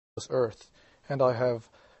this earth, and I have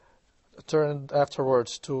turned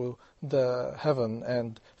afterwards to the heaven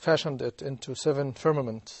and fashioned it into 7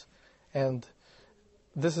 firmaments. And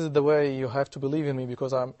this is the way you have to believe in me,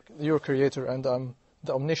 because I'm your creator and I'm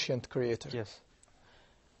the omniscient creator. Yes.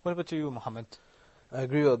 What about you, Muhammad? I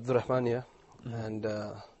agree with Abdurrahman, yeah. And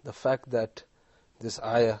the fact that this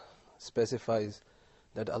ayah specifies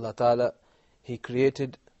that Allah Ta'ala, He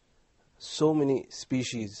created so many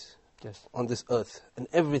species on this earth, and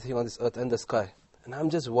everything on this earth and the sky. And I'm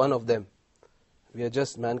just one of them. We are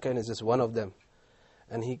just, mankind is just one of them.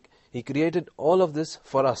 And He created all of this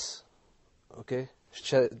for us. Okay?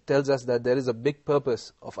 Tells us that there is a big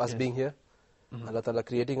purpose of us being here. Allah Ta'ala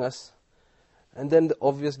creating us. And then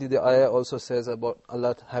obviously the ayah also says about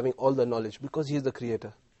Allah having all the knowledge, because He is the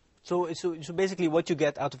creator. So basically what you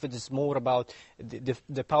get out of it is more about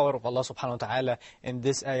the power of Allah subhanahu wa ta'ala in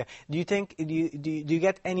this ayah. Do you think, do you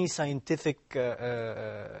get any scientific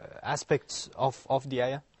aspects of the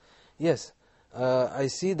ayah? Yes. I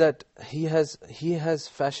see that He has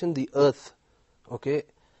fashioned the earth, okay,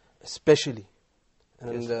 specially.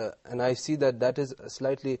 And I see that is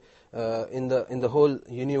slightly, in the whole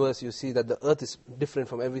universe, you see that the earth is different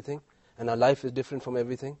from everything, and our life is different from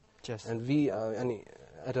everything. Yes. And we are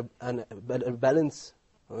at a balance,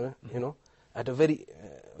 you know, at a very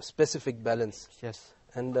specific balance. Yes.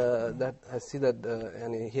 And that I see that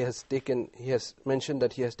He has mentioned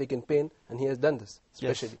that He has taken pain, and He has done this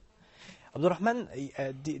specially. Yes. Abdurrahman,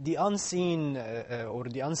 the unseen or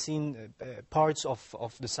the unseen parts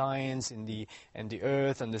of the science and the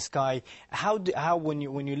earth and the sky, how when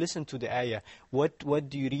you listen to the ayah, what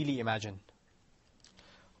do you really imagine?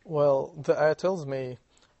 Well, the ayah tells me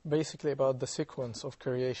basically about the sequence of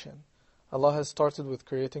creation. Allah has started with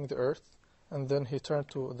creating the earth, and then He turned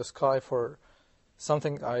to the sky for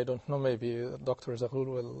something, I don't know, maybe Dr. Zaghlol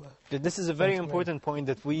will... This is a very important point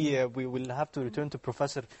that we will have to return to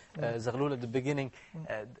Professor Zaghlol at the beginning,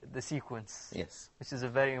 the sequence. Yes. Which is a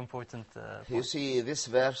very important point. You see, this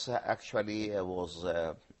verse actually was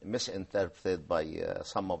misinterpreted by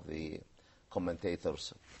some of the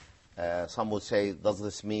commentators. Some would say, does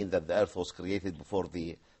this mean that the earth was created before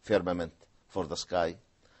the firmament for the sky?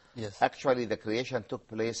 Yes. Actually, the creation took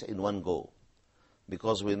place in one go.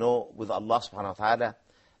 Because we know with Allah subhanahu wa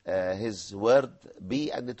ta'ala, His word be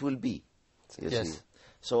and it will be. You see.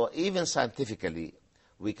 So even scientifically,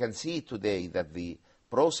 we can see today that the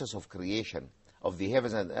process of creation of the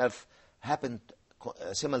heavens and earth happened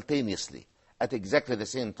simultaneously at exactly the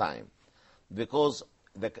same time. Because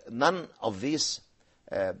none of these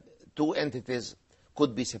two entities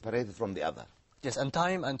could be separated from the other. Yes, and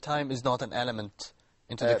time is not an element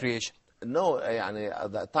into the creation. No,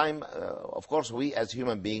 the time, of course, we as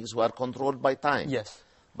human beings were controlled by time. Yes.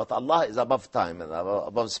 But Allah is above time and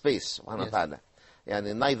above space, subhanahu wa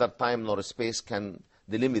ta'ala. Neither time nor space can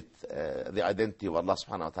delimit the identity of Allah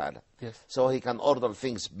subhanahu wa ta'ala. Yes. So He can order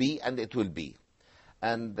things be and it will be.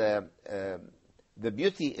 And the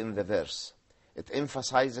beauty in the verse, it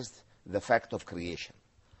emphasizes the fact of creation.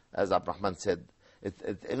 As Abdurrahman said,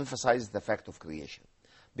 it emphasizes the fact of creation.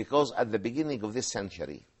 Because at the beginning of this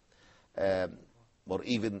century, or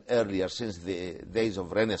even earlier, since the days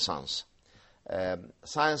of Renaissance,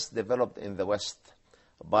 science developed in the West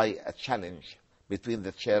by a challenge between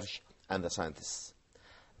the church and the scientists.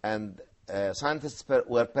 And scientists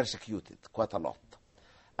were persecuted quite a lot.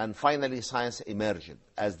 And finally, science emerged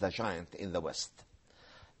as the giant in the West.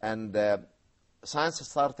 And science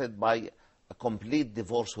started by a complete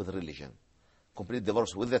divorce with religion, complete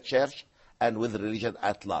divorce with the church and with religion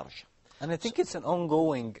at large. And I think it's an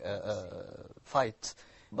ongoing fight.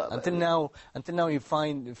 Until now, you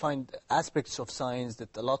find aspects of science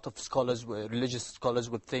that a lot of scholars, religious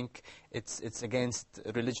scholars, would think it's against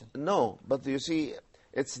religion. No, but you see,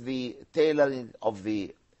 it's the tailoring of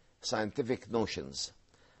the scientific notions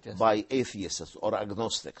by atheists or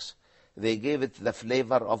agnostics. They gave it the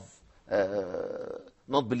flavor of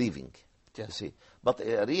not believing. You see, but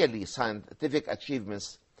really, scientific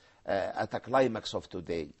achievements at a climax of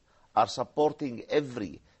today are supporting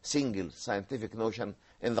every single scientific notion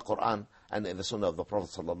in the Qur'an and in the Sunnah of the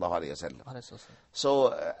Prophet sallallahu alaihi wasallam.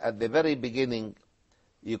 So at the very beginning,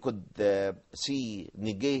 you could see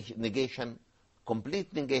negation,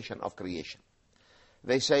 complete negation of creation.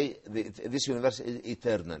 They say this universe is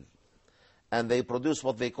eternal, and they produce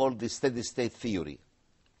what they call the steady state theory.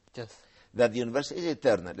 Yes. That the universe is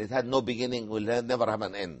eternal. It had no beginning, will never have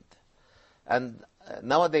an end. And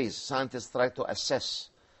nowadays, scientists try to assess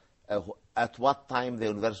at what time the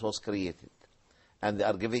universe was created. And they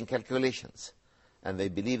are giving calculations. And they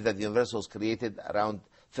believe that the universe was created around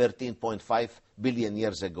 13.5 billion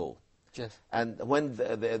years ago. Yes. And when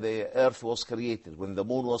the earth was created, when the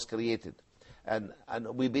moon was created. And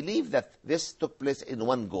we believe that this took place in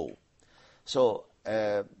one go. So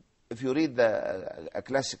if you read a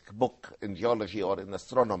classic book in geology or in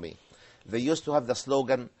astronomy, they used to have the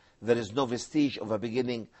slogan, there is no vestige of a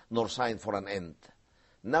beginning nor sign for an end.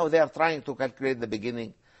 Now they are trying to calculate the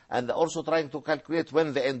beginning, and they're also trying to calculate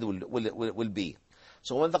when the end will be.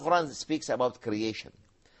 So when the Quran speaks about creation,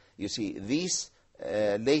 you see, these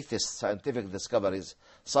latest scientific discoveries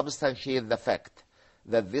substantiate the fact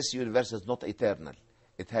that this universe is not eternal.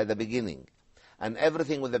 It had a beginning, and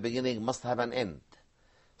everything with a beginning must have an end.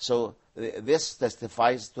 So this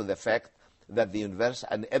testifies to the fact that the universe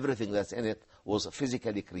and everything that's in it was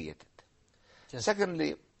physically created. Yes.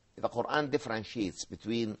 Secondly, the Quran differentiates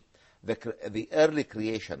between the early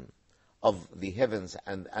creation of the heavens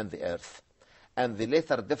and the earth, and the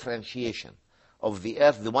later differentiation of the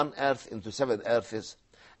earth, the one earth into 7 earths,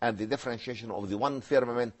 and the differentiation of the one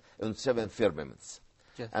firmament into 7 firmaments.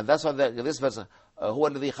 Yes. And that's why this verse, هو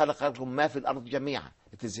الذي خلق لكم ما في الأرض جميعا.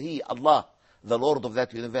 It is He, Allah, the Lord of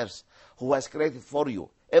that universe, who has created for you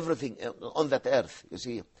everything on that earth. You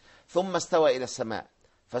see, ثم استوى إلى السماء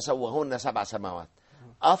فسوهن 7 سماوات.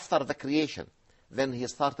 After the creation, then He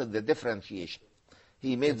started the differentiation.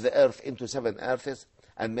 He made the earth into 7 earths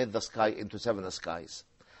and made the sky into 7 skies.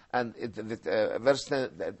 And the verse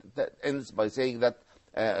that ends by saying that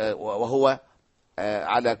وهو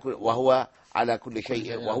على كل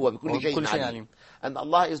شيء وهو بكل شيء عليم. And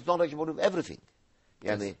Allah is knowledgeable of everything.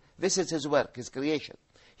 Yani, this is His work, His creation.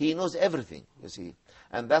 He knows everything, you see.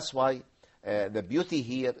 And that's why the beauty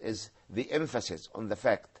here is the emphasis on the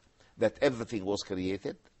fact that everything was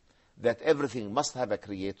created, that everything must have a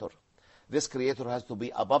creator. This creator has to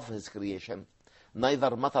be above his creation.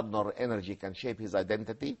 Neither matter nor energy can shape his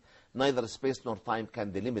identity. Neither space nor time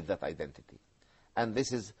can delimit that identity. And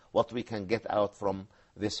this is what we can get out from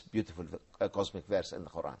this beautiful cosmic verse in the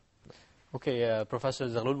Quran. Okay, Professor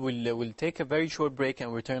Zaghlol, we'll take a very short break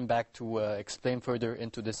and return back to explain further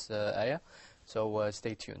into this ayah. So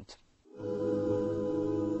stay tuned.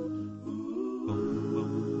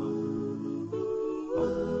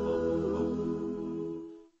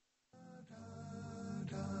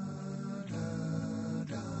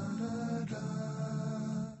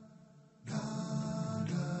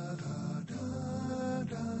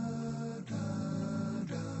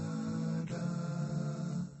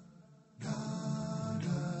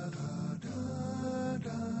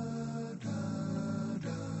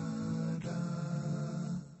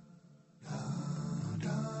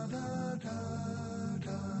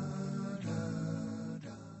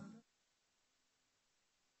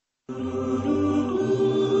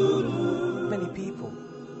 Many people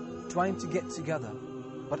trying to get together,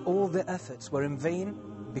 but all their efforts were in vain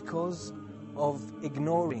because of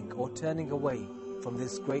ignoring or turning away from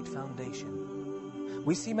this great foundation.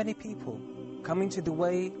 We see many people coming to the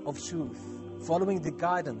way of truth, following the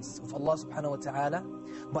guidance of Allah subhanahu wa ta'ala,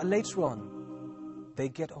 but later on they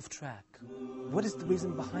get off track. What is the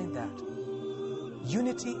reason behind that?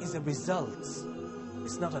 Unity is a result,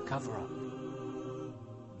 it's not a cover-up.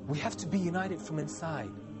 We have to be united from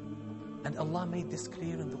inside. And Allah made this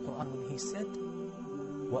clear in the Quran when He said,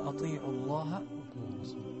 وَأَطِيعُوا اللَّهَ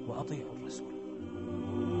وَأَطِيعُوا الرَّسُولَ.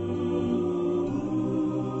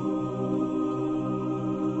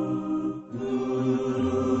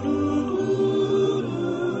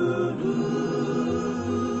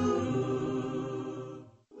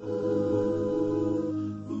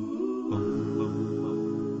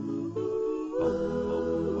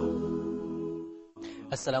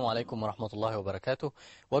 Assalamu alaikum wa rahmatullahi wa barakatuh.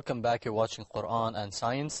 Welcome back. You're watching Quran and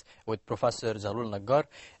Science with Professor El-Naggar.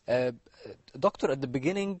 Doctor, at the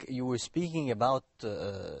beginning you were speaking about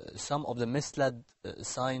some of the misled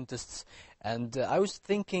scientists, and I was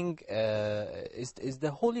thinking, is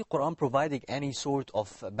the Holy Qur'an providing any sort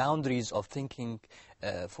of boundaries of thinking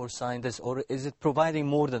for scientists, or is it providing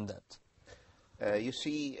more than that? You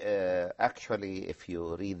see, actually, if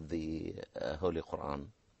you read the Holy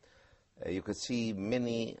Qur'an, you could see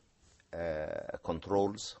many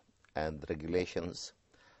controls and regulations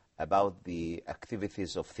about the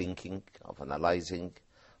activities of thinking, of analyzing,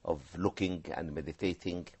 of looking and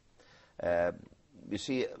meditating. You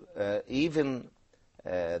see, even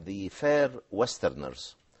the fair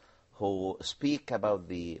Westerners who speak about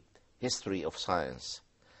the history of science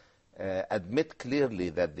admit clearly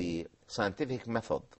that the scientific method